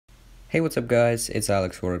Hey, what's up guys, it's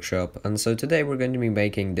Alex Workshop, and so today we're going to be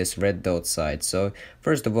making this red dot sight. So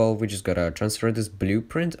first of all, we just gotta transfer this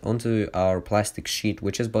blueprint onto our plastic sheet,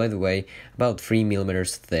 which is, by the way, about 3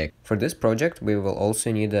 mm thick. For this project we will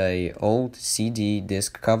also need a old CD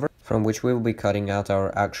disc cover, from which we will be cutting out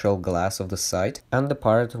our actual glass of the sight and the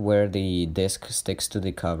part where the disc sticks to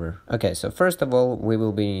the cover. Okay, so first of all we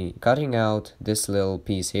will be cutting out this little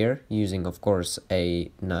piece here using, of course,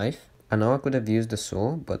 a knife. I know I could have used a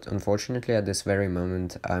saw, but unfortunately at this very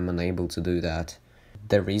moment I'm unable to do that.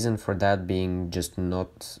 The reason for that being just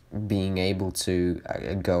not being able to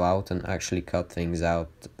go out and actually cut things out,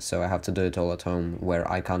 so I have to do it all at home, where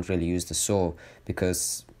I can't really use the saw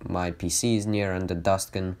because my PC is near and the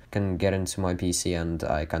dust can get into my PC and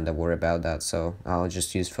I kinda worry about that, so I'll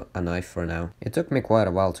just use a knife for now. It took me quite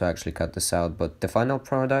a while to actually cut this out, but the final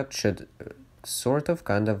product should sort of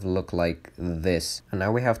kind of look like this. And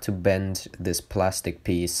now we have to bend this plastic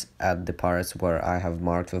piece at the parts where I have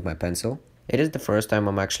marked with my pencil. It is the first time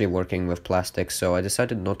I'm actually working with plastic, so I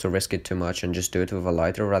decided not to risk it too much and just do it with a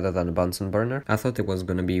lighter rather than a Bunsen burner. I thought it was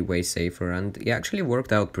gonna be way safer and it actually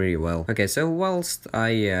worked out pretty well. Okay, so whilst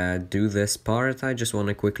I do this part, I just want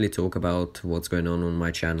to quickly talk about what's going on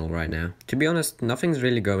my channel right now. To be honest, nothing's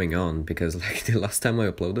really going on because like the last time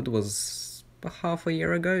I uploaded was half a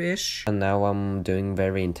year ago-ish, and now I'm doing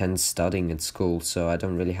very intense studying at school, so I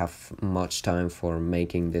don't really have much time for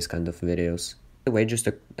making this kind of videos. By the way, just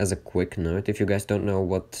as a quick note, if you guys don't know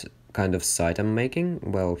what kind of sight I'm making,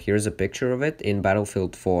 well, here's a picture of it in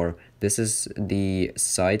Battlefield 4. This is the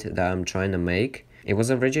sight that I'm trying to make. It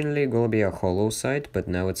was originally going to be a hollow sight, but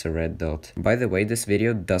now it's a red dot. By the way, this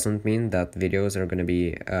video doesn't mean that videos are going to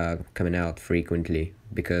be coming out frequently,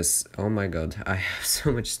 because oh my god, I have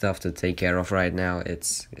so much stuff to take care of right now.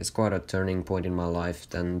 It's quite a turning point in my life,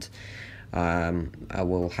 and I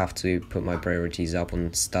will have to put my priorities up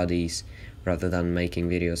on studies rather than making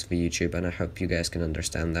videos for YouTube, and I hope you guys can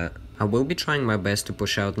understand that. I will be trying my best to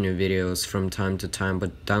push out new videos from time to time,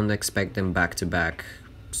 but don't expect them back to back,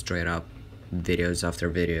 straight up videos after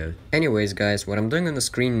video. Anyways guys, what I'm doing on the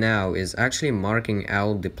screen now is actually marking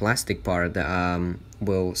out the plastic part that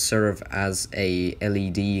will serve as a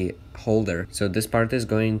LED holder. So this part is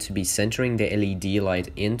going to be centering the LED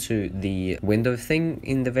light into the window thing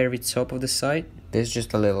in the very top of the sight. This is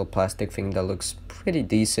just a little plastic thing that looks pretty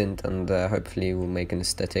decent and hopefully will make an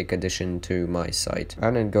aesthetic addition to my sight.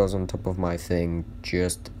 And it goes on top of my thing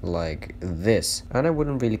just like this. And I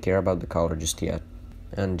wouldn't really care about the color just yet,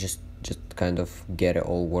 and just kind of get it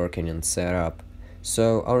all working and set up.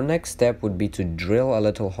 So our next step would be to drill a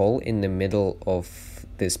little hole in the middle of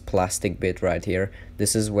this plastic bit right here.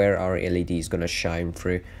 This is where our LED is gonna shine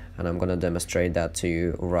through, and I'm gonna demonstrate that to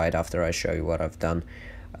you right after I show you what I've done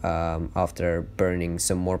after burning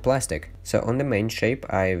some more plastic. So on the main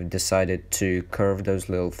shape, I've decided to curve those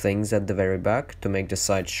little things at the very back to make the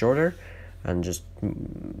sight shorter and just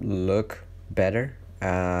look better.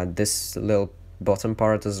 This little bottom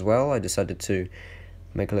part as well, I decided to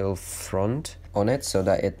make a little front on it so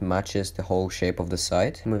that it matches the whole shape of the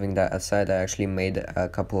sight. Moving that aside, I actually made a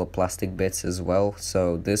couple of plastic bits as well.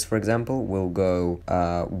 So this, for example, will go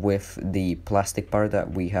with the plastic part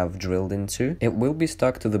that we have drilled into. It will be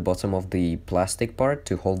stuck to the bottom of the plastic part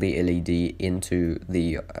to hold the LED into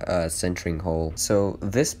the centering hole. So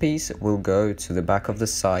this piece will go to the back of the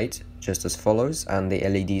sight just as follows, and the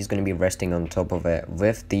LED is going to be resting on top of it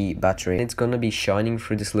with the battery. It's going to be shining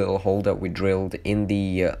through this little hole that we drilled in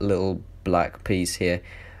the little black piece here,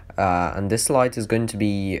 and this light is going to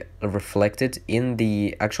be reflected in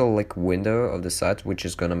the actual like window of the sight, which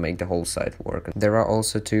is going to make the whole sight work. There are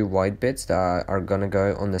also two white bits that are going to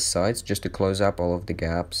go on the sides just to close up all of the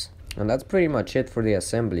gaps. And that's pretty much it for the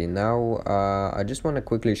assembly. Now I just want to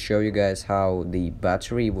quickly show you guys how the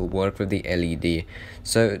battery will work with the LED.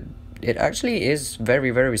 So it actually is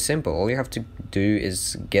very simple. All you have to do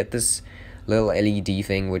is get this little LED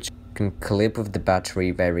thing, which can clip with the battery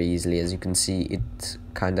very easily. As you can see, it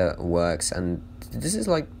kind of works, and this is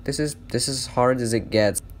as hard as it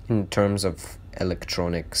gets in terms of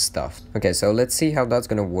electronic stuff. Okay, so let's see how that's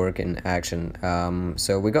gonna work in action.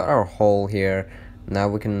 So we got our hole here. Now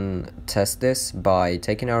we can test this by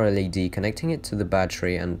taking our LED, connecting it to the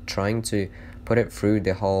battery, and trying to put it through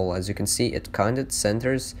the hole. As you can see, it kind of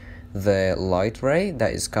centers the light ray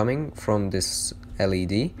that is coming from this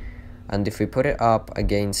LED, and if we put it up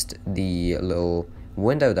against the little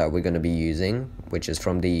window that we're going to be using, which is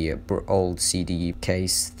from the old CD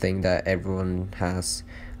case thing that everyone has,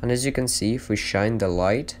 and as you can see, if we shine the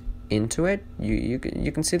light into it, you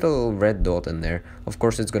can see the little red dot in there. Of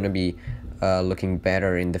course it's going to be looking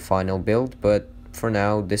better in the final build, but for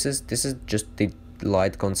now this is just the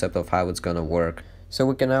light concept of how it's gonna work. So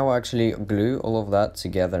we can now actually glue all of that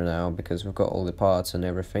together now, because we've got all the parts and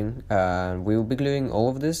everything, and we will be gluing all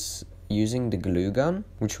of this using the glue gun,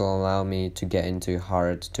 which will allow me to get into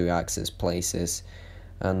hard to access places.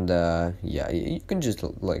 And yeah, you can just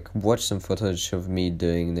like watch some footage of me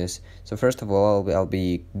doing this. So first of all, I'll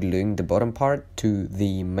be gluing the bottom part to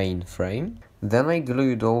the main frame. Then I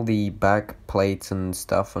glued all the back plates and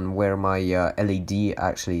stuff on where my LED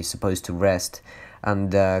actually is supposed to rest,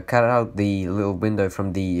 and cut out the little window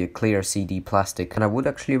from the clear CD plastic. And I would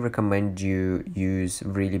actually recommend you use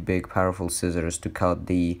really big powerful scissors to cut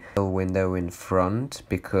the little window in front,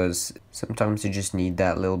 because sometimes you just need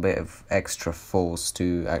that little bit of extra force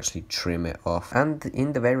to actually trim it off. And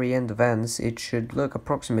in the very end of ends, it should look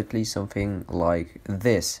approximately something like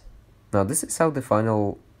this. Now this is how the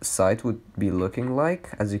final site would be looking like.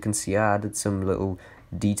 As you can see, I added some little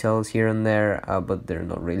details here and there, but they're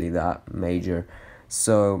not really that major.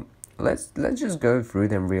 So let's just go through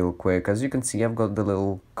them real quick. As you can see, I've got the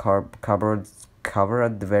little cardboard cover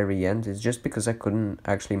at the very end. It's just because I couldn't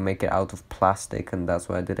actually make it out of plastic, and that's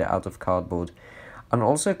why I did it out of cardboard. And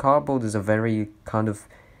also cardboard is a very kind of,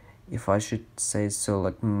 if I should say so,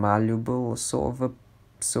 like malleable sort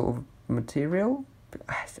of material.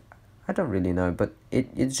 I don't really know, but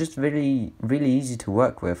it's just really easy to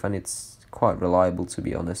work with, and it's quite reliable, to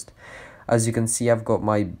be honest. As you can see, I've got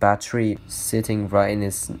my battery sitting right in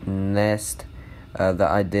its nest that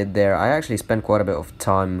I did there. I actually spent quite a bit of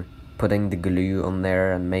time putting the glue on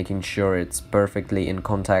there and making sure it's perfectly in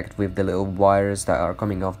contact with the little wires that are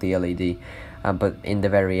coming off the LED. But in the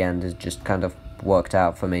very end, it just kind of worked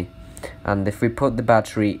out for me. And if we put the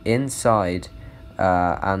battery inside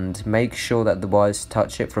and make sure that the wires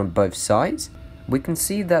touch it from both sides, we can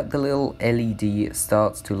see that the little LED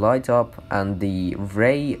starts to light up, and the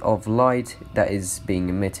ray of light that is being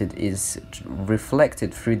emitted is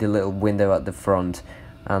reflected through the little window at the front.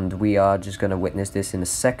 And we are just going to witness this in a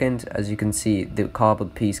second. As you can see, the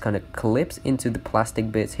cardboard piece kind of clips into the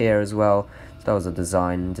plastic bit here as well. So that was a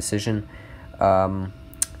design decision.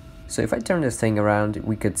 So if I turn this thing around,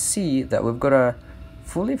 we could see that we've got a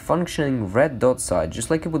fully functioning red dot sight, just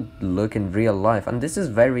like it would look in real life. And this is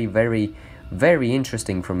very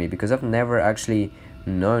interesting for me, because I've never actually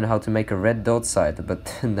known how to make a red dot sight,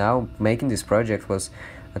 but now making this project was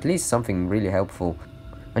at least something really helpful.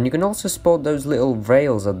 And you can also spot those little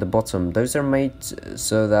rails at the bottom. Those are made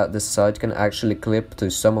so that the sight can actually clip to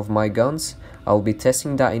some of my guns. I'll be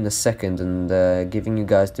testing that in a second and giving you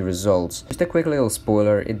guys the results. Just a quick little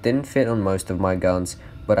spoiler, it didn't fit on most of my guns,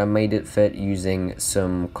 but I made it fit using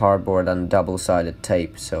some cardboard and double-sided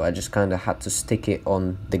tape, so I just kind of had to stick it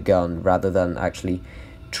on the gun rather than actually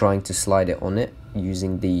trying to slide it on it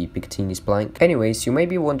using the Picatinny splank. Anyways, you may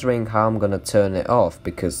be wondering how I'm gonna turn it off,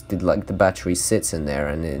 because the battery sits in there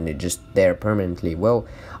and it's just there permanently. Well,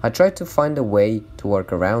 I tried to find a way to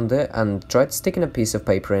work around it and tried sticking a piece of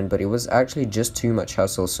paper in, but it was actually just too much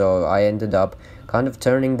hassle, so I ended up kind of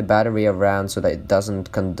turning the battery around so that it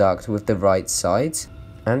doesn't conduct with the right sides.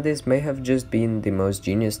 And this may have just been the most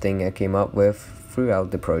genius thing I came up with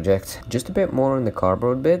throughout the project. Just a bit more on the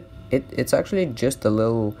cardboard bit. It's actually just a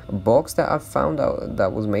little box that I found out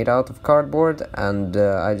that was made out of cardboard, and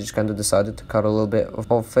I just kind of decided to cut a little bit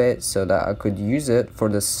of it so that I could use it for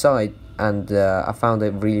the site, and I found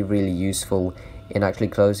it really useful in actually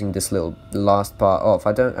closing this little last part off.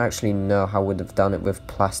 I don't actually know how I would have done it with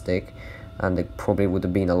plastic, and it probably would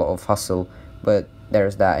have been a lot of hassle, but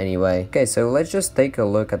there's that anyway. Okay, so let's just take a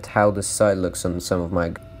look at how the site looks on some of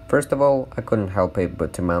my... First of all, I couldn't help it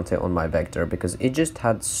but to mount it on my Vector, because it just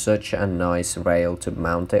had such a nice rail to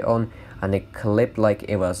mount it on, and it clipped like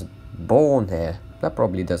it was born here. That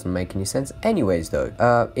probably doesn't make any sense. Anyways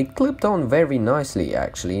though, it clipped on very nicely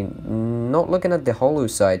actually. Not looking at the hollow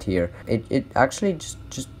side here, it actually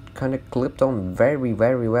just kind of clipped on very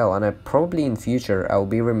well, and I probably in future I'll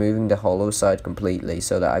be removing the hollow side completely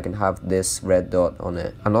so that I can have this red dot on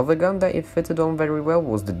it. Another gun that it fitted on very well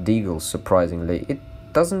was the Deagle, surprisingly. It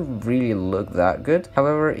doesn't really look that good,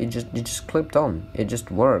 however it just clipped on. It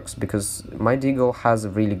just works because my Deagle has a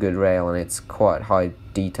really good rail and it's quite high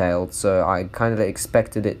detailed, so I kind of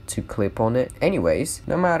expected it to clip on it. Anyways,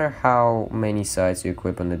 no matter how many sides you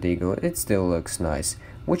equip on the Deagle, it still looks nice.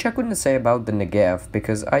 Which I couldn't say about the Negev,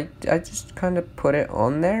 because I just kind of put it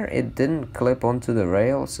on there. It didn't clip onto the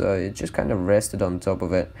rail, so it just kind of rested on top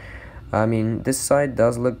of it. I mean, this side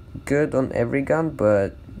does look good on every gun,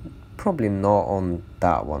 but probably not on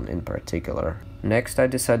that one in particular. Next, I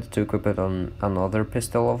decided to equip it on another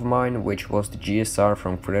pistol of mine, which was the GSR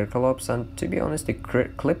from Critical Ops, and to be honest, it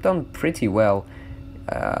clipped on pretty well.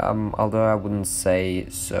 Although I wouldn't say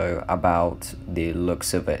so about the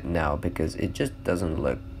looks of it now, because it just doesn't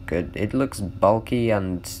look good. It looks bulky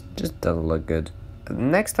and just doesn't look good.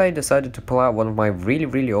 Next, I decided to pull out one of my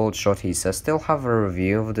really old shotties. I still have a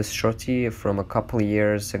review of this shotty from a couple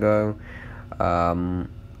years ago,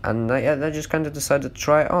 and I just kind of decided to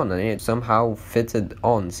try it on, and it somehow fitted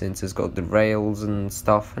on since it's got the rails and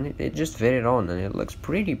stuff, and it just fitted on, and it looks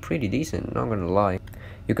pretty decent, not gonna lie.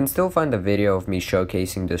 You can still find a video of me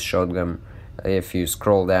showcasing this shotgun. If you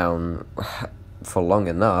scroll down for long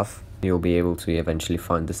enough, you'll be able to eventually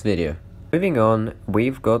find this video. Moving on,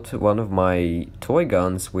 we've got one of my toy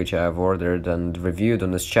guns which I've ordered and reviewed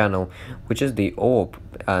on this channel, which is the AWP,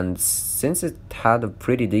 and since it had a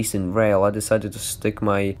pretty decent rail, I decided to stick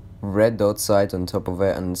my red dot sight on top of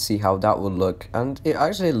it and see how that would look, and it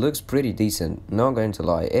actually looks pretty decent, not going to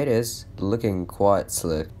lie, it is looking quite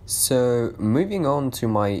slick. So moving on to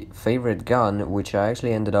my favorite gun, which I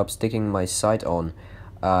actually ended up sticking my sight on,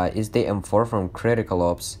 is the M4 from Critical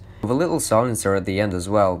Ops, with a little silencer at the end as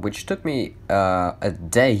well, which took me a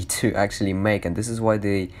day to actually make, and this is why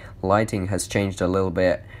the lighting has changed a little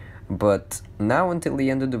bit. But now until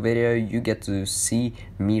the end of the video, you get to see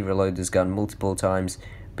me reload this gun multiple times,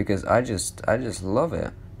 because I just love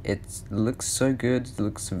it. It looks so good, it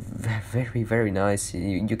looks very nice.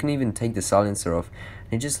 You can even take the silencer off,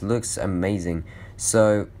 it just looks amazing.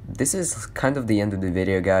 So this is kind of the end of the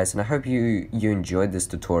video, guys, and I hope you enjoyed this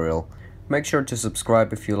tutorial. Make sure to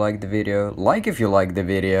subscribe if you liked the video, like if you liked the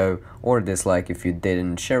video, or dislike if you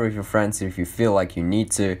didn't, share with your friends if you feel like you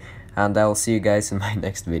need to, and I'll see you guys in my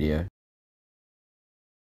next video.